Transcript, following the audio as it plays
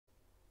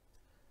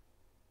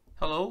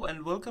Hello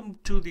and welcome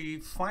to the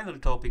final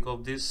topic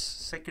of this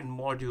second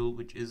module,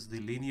 which is the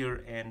linear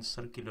and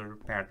circular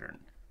pattern.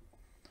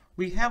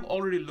 We have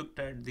already looked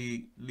at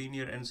the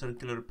linear and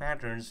circular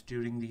patterns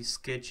during the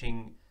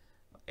sketching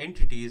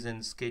entities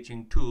and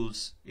sketching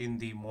tools in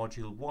the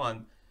module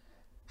 1.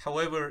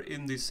 However,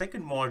 in the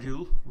second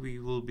module, we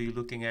will be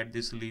looking at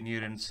this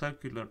linear and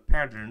circular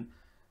pattern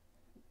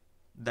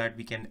that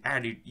we can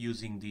add it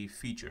using the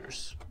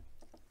features.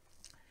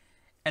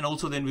 And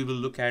also then we will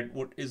look at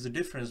what is the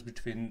difference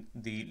between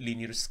the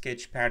linear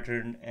sketch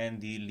pattern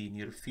and the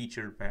linear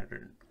feature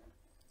pattern.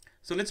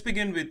 So let's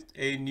begin with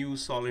a new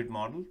solid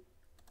model.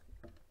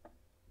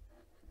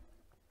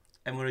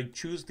 I'm going to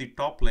choose the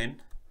top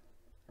plane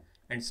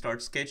and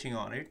start sketching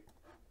on it.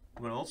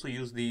 I'm going to also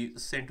use the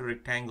center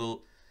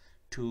rectangle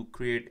to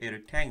create a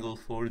rectangle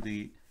for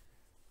the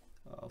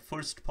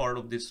first part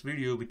of this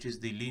video, which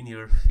is the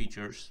linear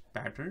features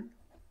pattern.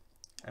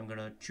 I'm going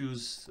to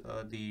choose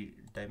the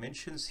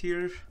dimensions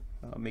here,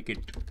 make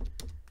it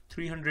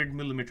 300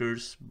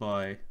 millimeters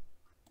by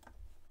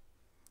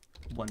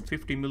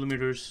 150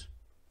 millimeters.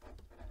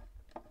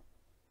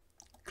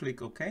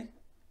 Click OK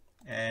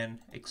and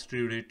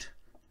extrude it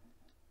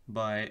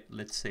by,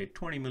 let's say,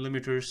 20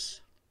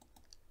 millimeters.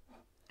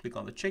 Click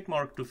on the check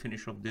mark to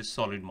finish off this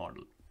solid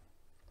model.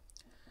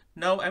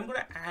 Now I'm going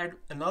to add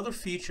another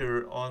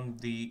feature on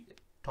the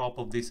top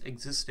of this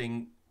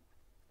existing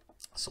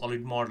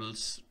solid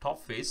model's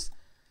top face.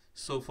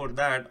 So for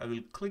that, I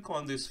will click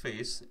on this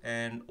face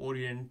and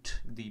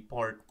orient the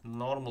part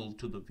normal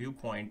to the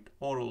viewpoint,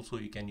 or also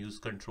you can use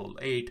Control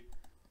 8.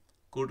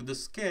 Go to the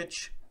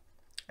sketch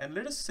and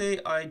let us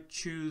say I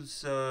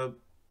choose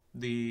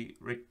the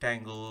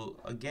rectangle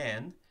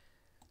again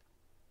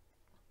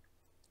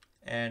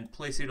and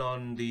place it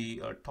on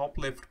the top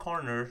left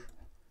corner.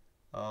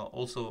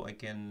 Also I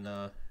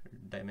can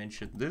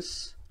dimension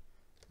this.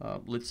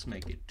 Let's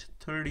make it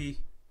 30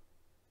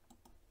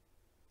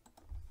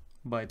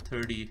 by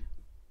 30,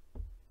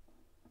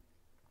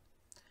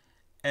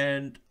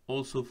 and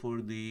also for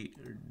the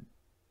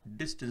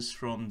distance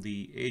from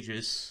the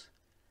edges,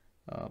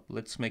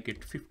 let's make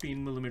it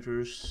 15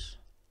 millimeters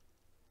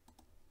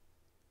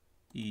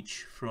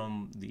each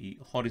from the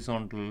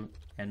horizontal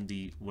and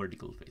the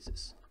vertical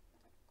faces.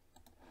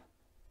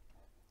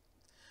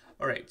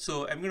 Alright,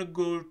 so I'm going to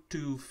go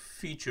to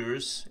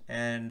features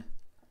and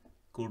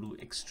go to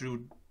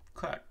Extrude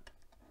Cut,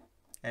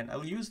 and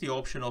I'll use the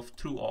option of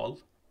through all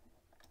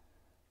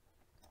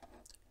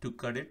to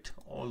cut it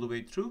all the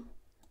way through,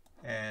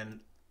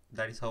 and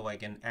that is how I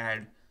can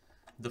add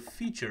the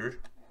feature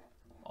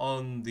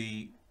on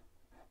the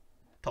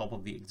top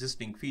of the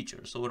existing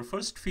feature. So our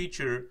first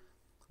feature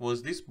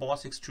was this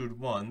Boss Extrude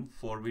 1,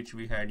 for which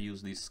we had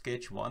used the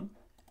sketch 1,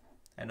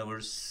 and our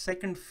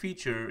second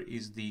feature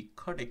is the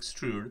cut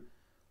extrude,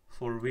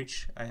 for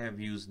which I have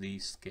used the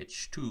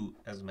sketch 2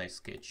 as my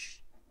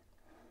sketch.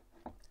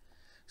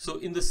 So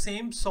in the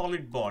same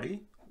solid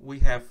body, we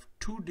have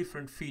two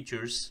different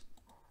features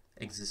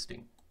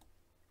existing,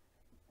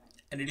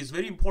 and it is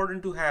very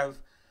important to have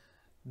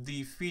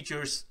the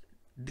features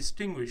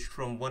distinguished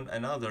from one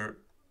another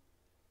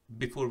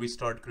before we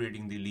start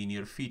creating the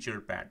linear feature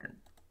pattern.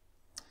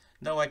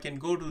 Now I can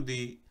go to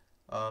the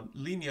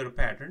linear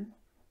pattern,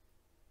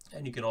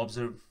 and you can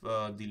observe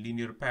the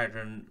linear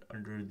pattern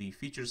under the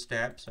features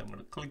tab. So I'm going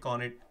to click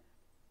on it.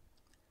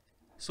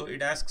 So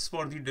it asks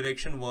for the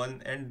direction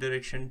 1 and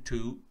direction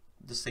 2,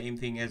 the same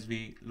thing as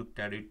we looked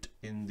at it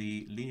in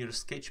the linear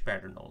sketch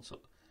pattern also.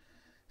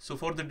 So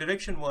for the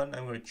direction 1,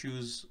 I'm going to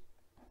choose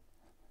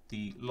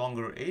the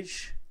longer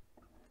edge.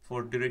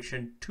 For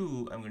direction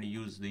 2, I'm going to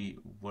use the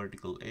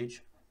vertical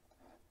edge.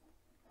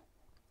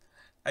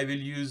 I will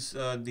use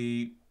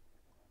the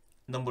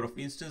number of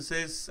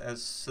instances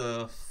as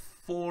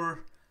 4,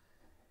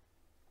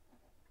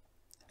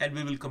 and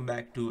we will come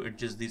back to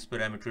adjust these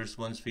parameters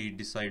once we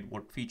decide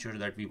what feature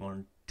that we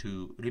want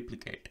to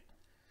replicate.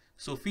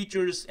 So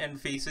features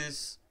and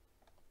faces,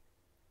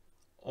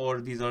 or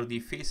these are the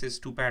faces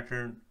to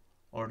pattern,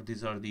 or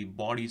these are the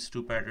bodies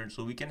to pattern.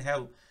 So we can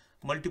have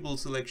multiple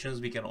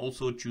selections. We can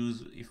also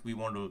choose if we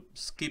want to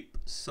skip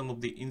some of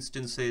the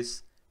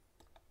instances.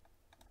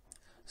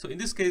 So in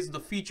this case, the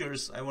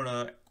features, I want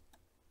to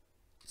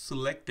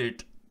select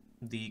it,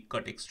 the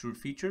cut extrude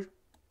feature,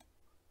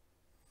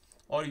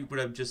 or you could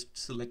have just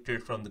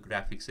selected from the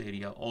graphics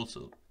area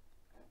also.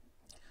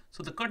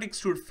 So the cut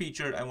extrude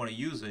feature, I want to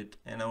use it,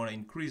 and I want to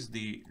increase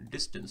the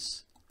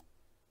distance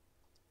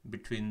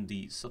between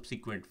the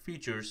subsequent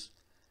features.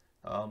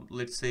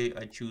 Let's say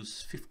I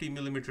choose 50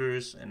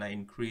 millimeters and I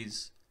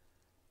increase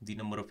the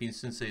number of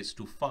instances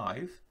to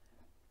 5.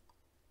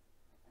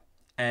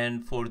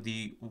 And for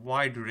the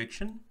Y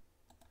direction,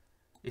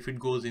 if it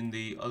goes in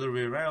the other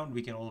way around,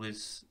 we can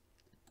always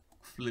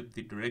flip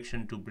the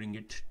direction to bring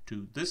it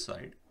to this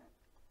side.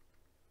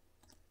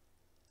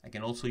 I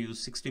can also use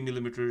 60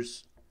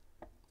 millimeters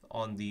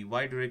on the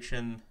Y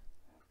direction,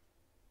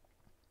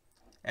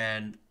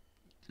 and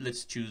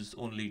let's choose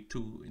only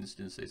 2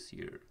 instances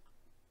here.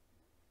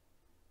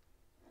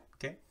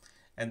 Okay,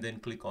 and then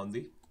click on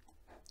the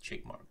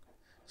check mark.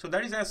 So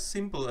that is as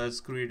simple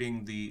as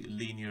creating the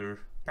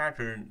linear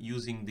pattern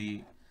using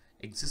the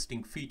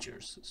existing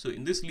features. So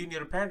in this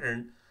linear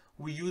pattern,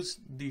 we use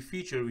the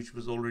feature which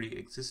was already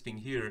existing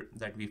here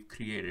that we've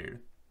created.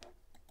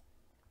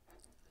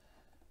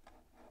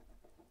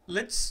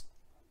 Let's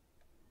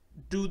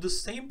do the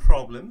same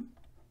problem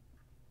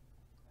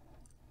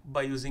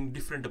by using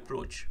different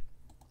approach.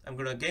 I'm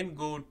going to again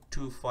go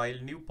to File,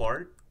 New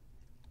Part.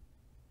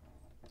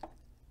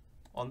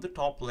 On the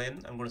top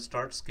plane, I'm going to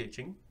start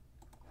sketching.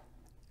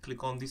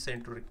 Click on the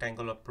center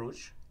rectangle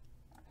approach,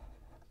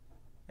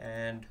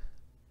 and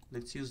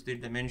let's use the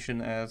dimension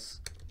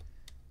as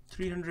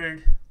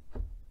 300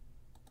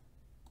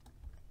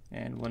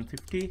 and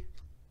 150.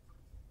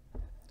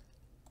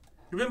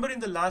 Remember, in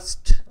the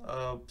last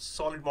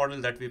solid model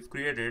that we've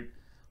created,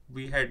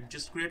 we had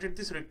just created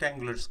this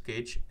rectangular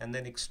sketch and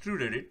then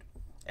extruded it,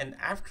 and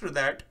after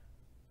that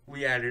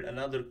we added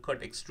another cut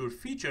extrude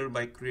feature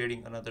by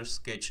creating another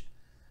sketch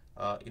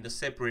in a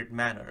separate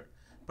manner.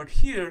 But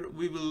here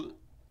we will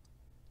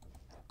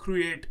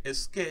create a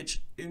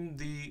sketch in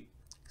the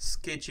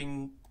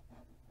sketching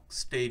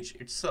stage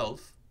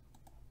itself,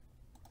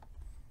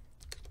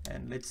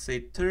 and let's say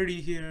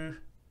 30 here.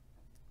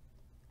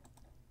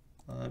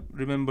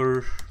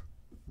 Remember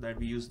that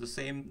we use the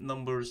same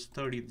numbers,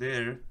 30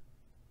 there.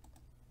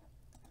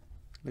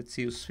 Let's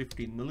use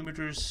 15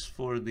 millimeters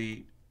for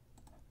the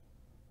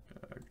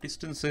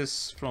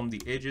distances from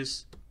the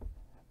edges,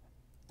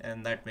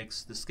 and that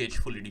makes the sketch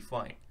fully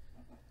defined.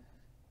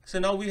 So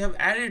now we have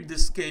added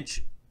this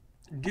sketch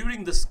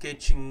during the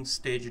sketching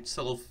stage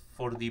itself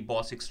for the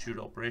Boss extrude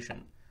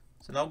operation.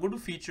 So now go to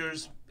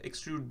Features,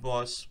 Extrude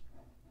Boss.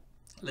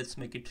 Let's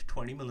make it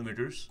 20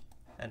 millimeters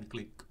and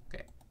click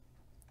OK.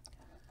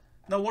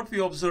 Now what we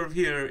observe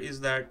here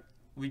is that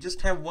we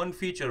just have one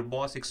feature,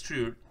 Boss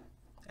extrude,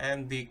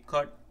 and the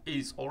cut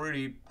is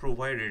already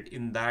provided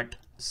in that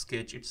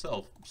sketch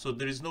itself. So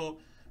there is no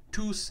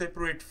two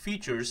separate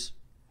features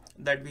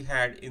that we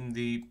had in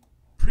the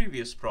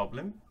previous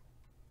problem.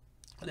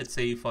 Let's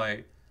say if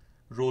I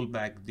roll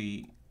back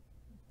the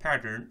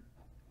pattern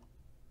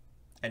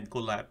and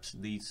collapse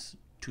these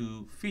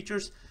two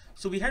features.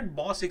 So we had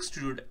Boss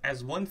extrude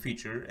as one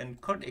feature and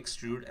cut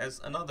extrude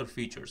as another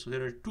feature. So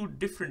there are two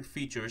different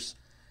features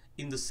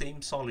in the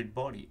same solid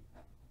body.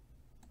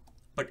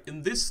 But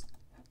in this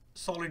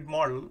solid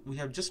model, we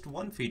have just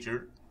one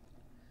feature,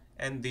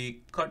 and the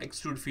cut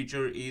extrude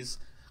feature is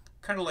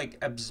kind of like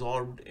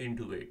absorbed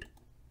into it.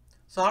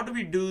 So how do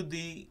we do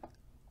the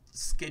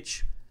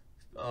sketch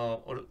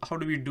or how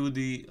do we do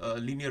the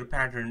linear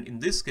pattern in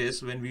this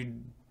case when we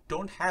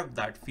don't have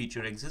that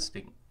feature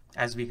existing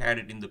as we had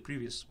it in the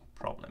previous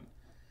problem?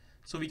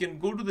 So we can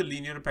go to the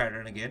linear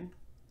pattern again.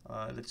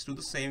 Let's do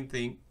the same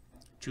thing.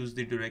 Choose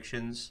the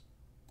directions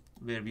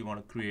where we want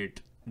to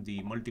create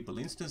the multiple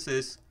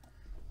instances.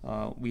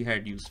 We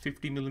had used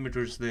 50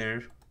 millimeters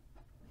there,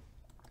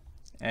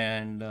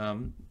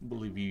 and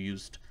believe we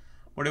used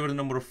whatever the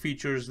number of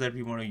features that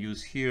we want to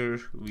use here.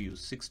 We use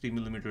 60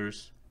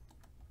 millimeters.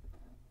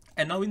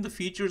 And now in the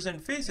features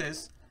and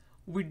faces,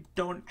 we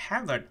don't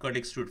have that cut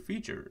extrude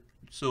feature.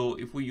 So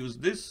if we use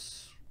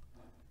this,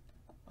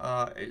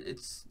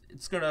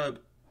 it's gonna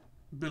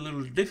be a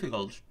little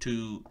difficult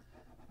to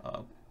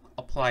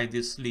apply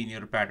this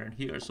linear pattern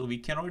here. So we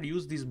cannot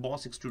use this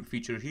Boss extrude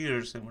feature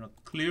here. So I'm gonna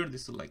clear the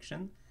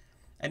selection,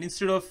 and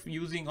instead of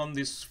using on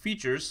this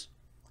features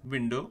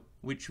window,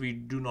 which we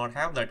do not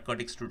have that cut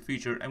extrude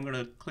feature, I'm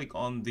gonna click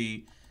on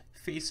the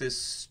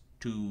faces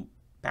to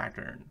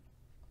pattern.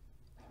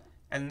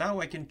 And now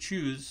I can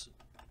choose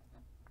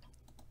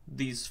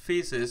these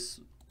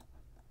faces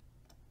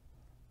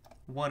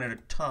one at a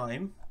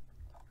time,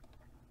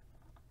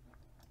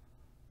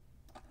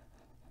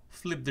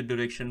 flip the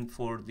direction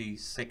for the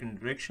second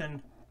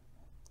direction,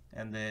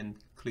 and then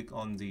click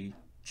on the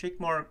check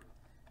mark.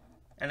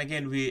 And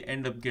again, we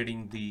end up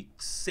getting the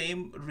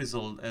same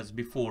result as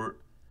before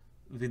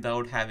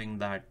without having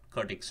that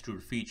cut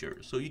extrude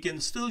feature. So you can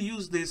still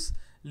use this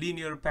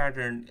linear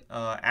pattern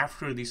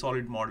after the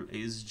solid model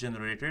is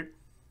generated,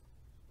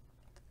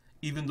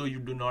 even though you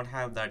do not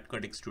have that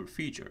cut extrude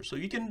feature. So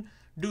you can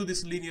do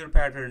this linear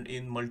pattern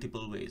in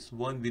multiple ways.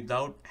 One,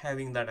 without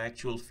having that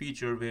actual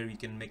feature where we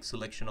can make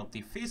selection of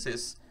the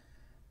faces,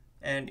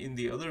 and in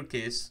the other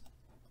case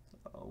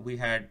we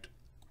had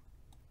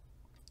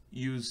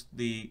used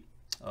the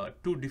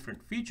two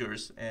different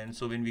features, and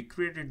so when we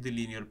created the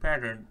linear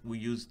pattern, we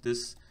used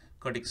this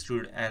cut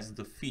extrude as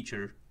the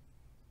feature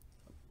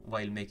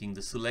while making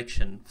the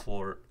selection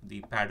for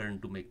the pattern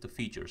to make the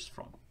features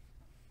from.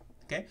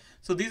 Okay,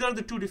 so these are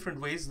the two different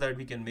ways that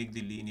we can make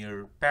the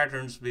linear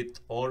patterns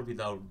with or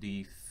without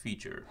the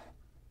feature.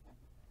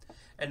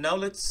 And now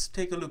let's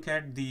take a look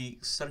at the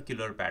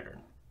circular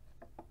pattern.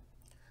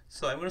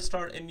 So I'm going to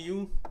start a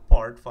new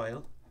part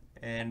file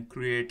and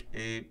create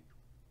a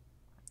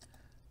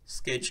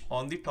sketch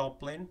on the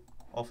top plane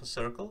of a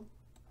circle.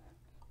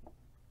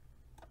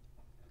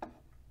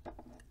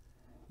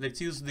 Let's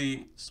use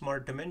the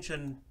smart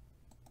dimension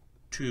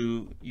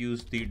to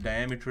use the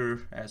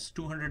diameter as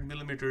 200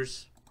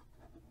 millimeters.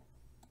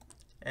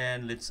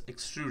 and let's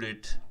extrude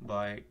it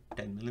by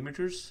 10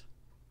 millimeters.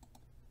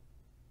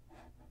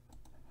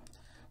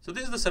 So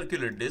this is the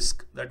circular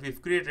disc that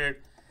we've created,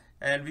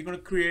 and we're going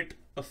to create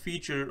a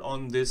feature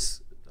on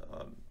this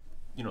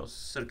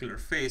circular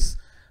face,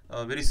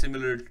 very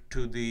similar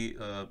to the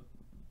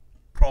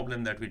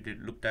problem that we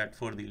looked at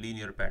for the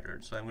linear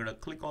pattern. So I'm going to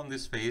click on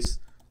this face,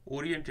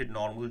 orient it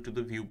normal to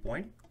the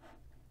viewpoint,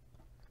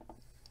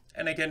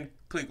 and I can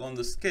click on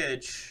the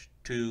sketch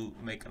to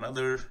make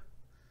another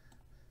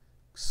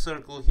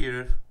circle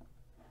here.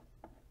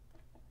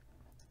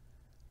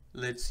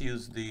 Let's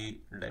use the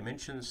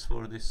dimensions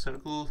for this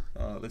circle.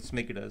 Let's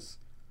make it as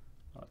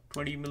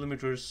 20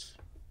 millimeters,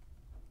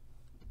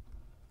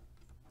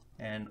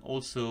 and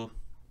also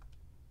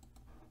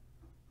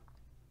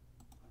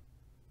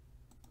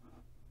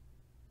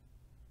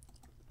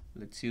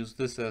let's use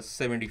this as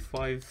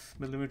 75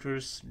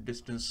 millimeters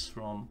distance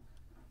from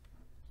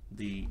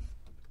the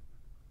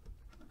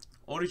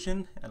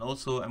origin, and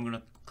also I'm going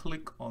to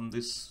click on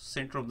this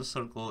center of the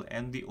circle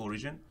and the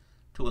origin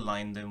to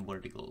align them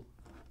vertical.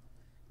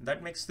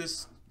 That makes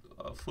this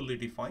fully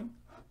defined.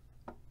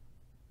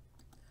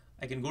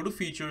 I can go to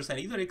features and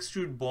either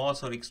Extrude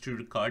Boss or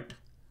Extrude Cut.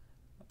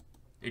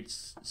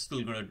 It's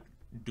still going to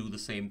do the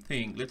same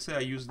thing. Let's say I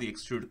use the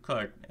Extrude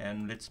Cut,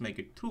 and let's make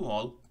it through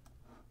all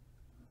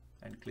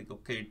and click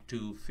OK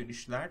to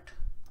finish that.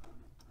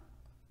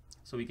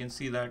 So we can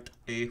see that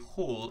a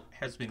hole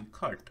has been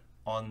cut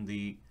on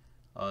the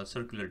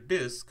circular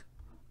disc,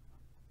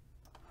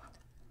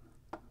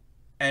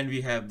 and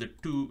we have the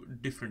two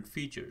different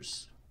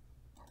features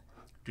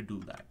to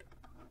do that.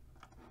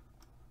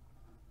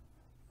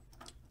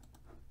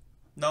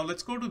 Now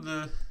let's go to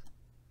the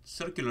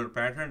circular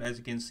pattern. As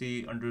you can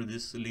see, under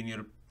this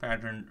linear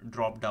pattern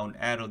drop down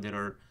arrow,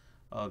 there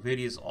are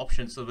various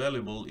options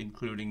available,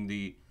 including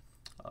the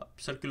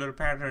circular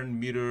pattern,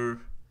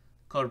 mirror,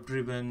 curve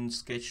driven,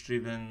 sketch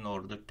driven,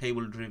 or the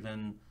table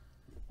driven.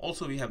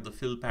 Also we have the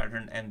fill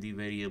pattern and the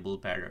variable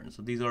pattern.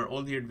 So these are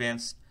all the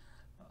advanced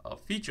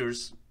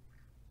features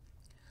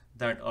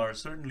that are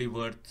certainly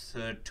worth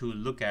to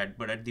look at,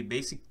 but at the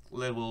basic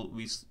level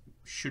we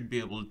should be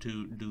able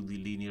to do the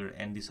linear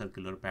and the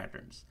circular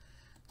patterns.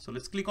 So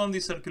let's click on the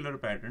circular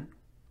pattern.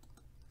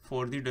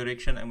 For the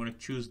direction, I'm going to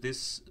choose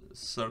this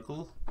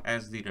circle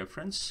as the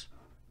reference.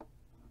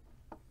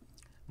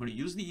 I'm going to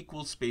use the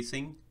equal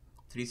spacing,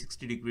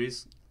 360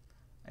 degrees.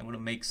 I'm going to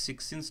make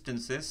 6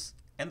 instances,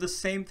 and the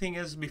same thing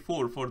as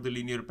before for the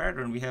linear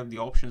pattern, we have the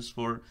options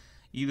for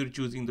either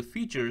choosing the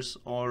features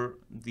or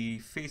the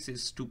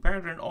faces to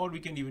pattern, or we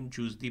can even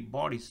choose the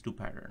bodies to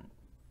pattern.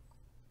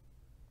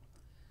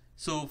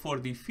 So for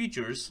the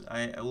features,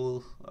 I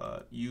will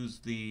use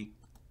the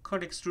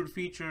cut extrude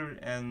feature,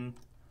 and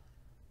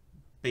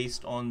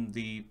based on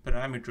the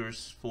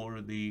parameters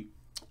for the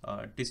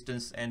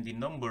distance and the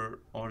number,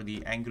 or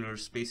the angular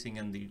spacing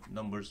and the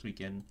numbers, we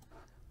can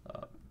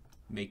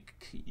make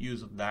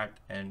use of that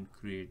and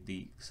create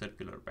the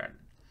circular pattern.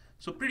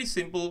 So pretty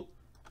simple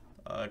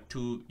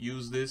to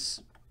use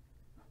this,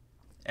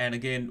 and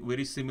again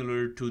very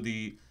similar to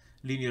the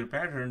linear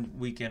pattern,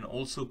 we can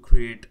also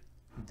create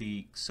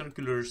the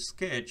circular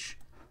sketch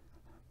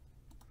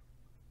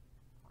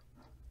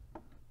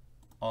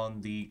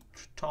on the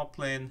top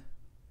plane,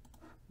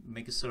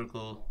 make a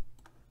circle.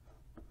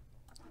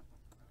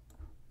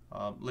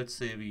 Let's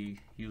say we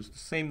use the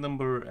same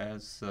number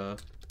as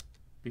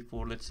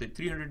before, let's say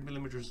 300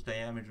 millimeters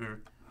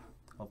diameter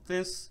of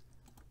this.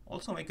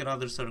 Also make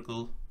another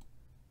circle.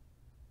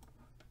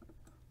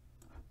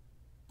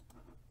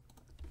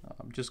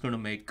 I'm just going to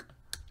make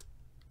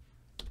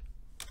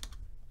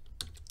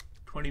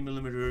 20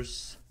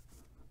 millimeters.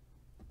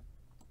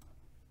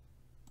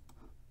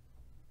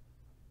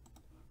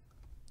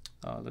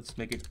 Let's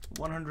make it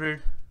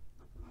 100.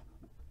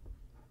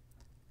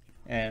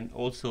 And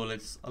also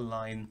let's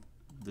align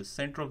the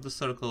center of the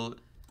circle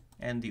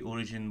and the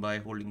origin by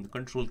holding the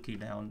control key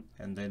down,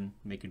 and then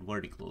make it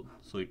vertical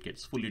so it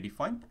gets fully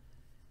defined.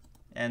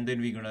 And then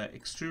we're going to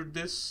extrude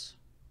this.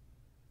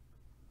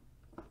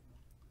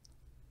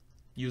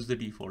 Use the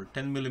default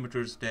 10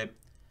 millimeters depth.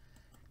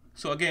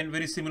 So again,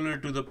 very similar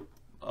to the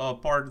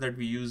part that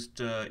we used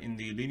in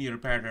the linear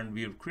pattern,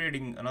 we are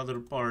creating another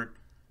part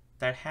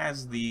that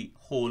has the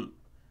hole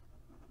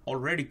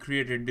already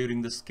created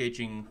during the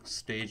sketching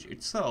stage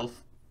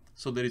itself.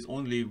 So there is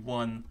only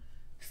one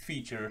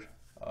feature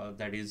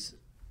that is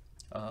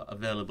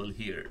available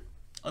here,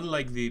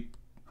 unlike the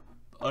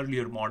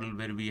earlier model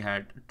where we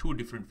had two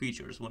different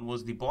features. One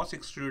was the boss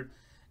extrude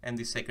and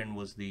the second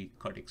was the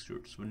cut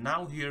extrude. So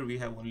now here we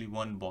have only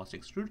one boss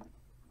extrude.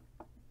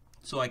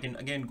 So I can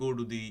again go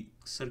to the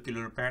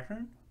circular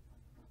pattern.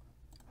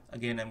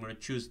 Again, I'm going to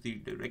choose the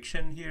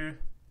direction here.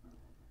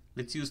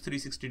 Let's use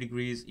 360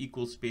 degrees,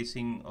 equal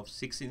spacing of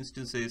 6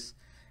 instances.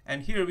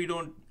 And here we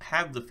don't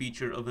have the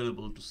feature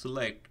available to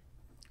select.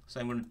 So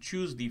I'm going to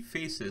choose the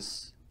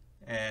faces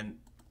and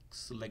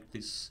select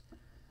this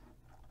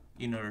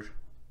inner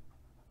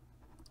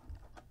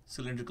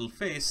cylindrical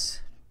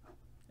face,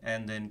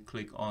 and then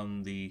click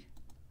on the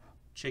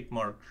check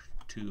mark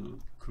to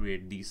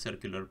create the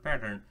circular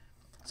pattern.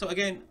 So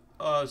again,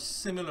 a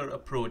similar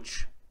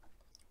approach,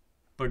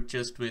 but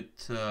just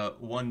with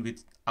one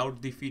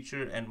without the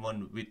feature and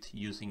one with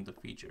using the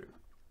feature.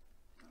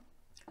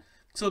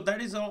 So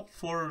that is all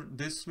for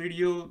this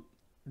video,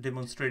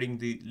 demonstrating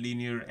the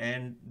linear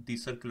and the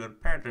circular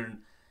pattern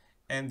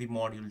and the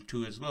module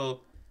 2 as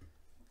well.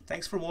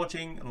 Thanks for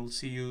watching, and we'll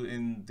see you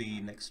in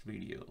the next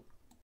video.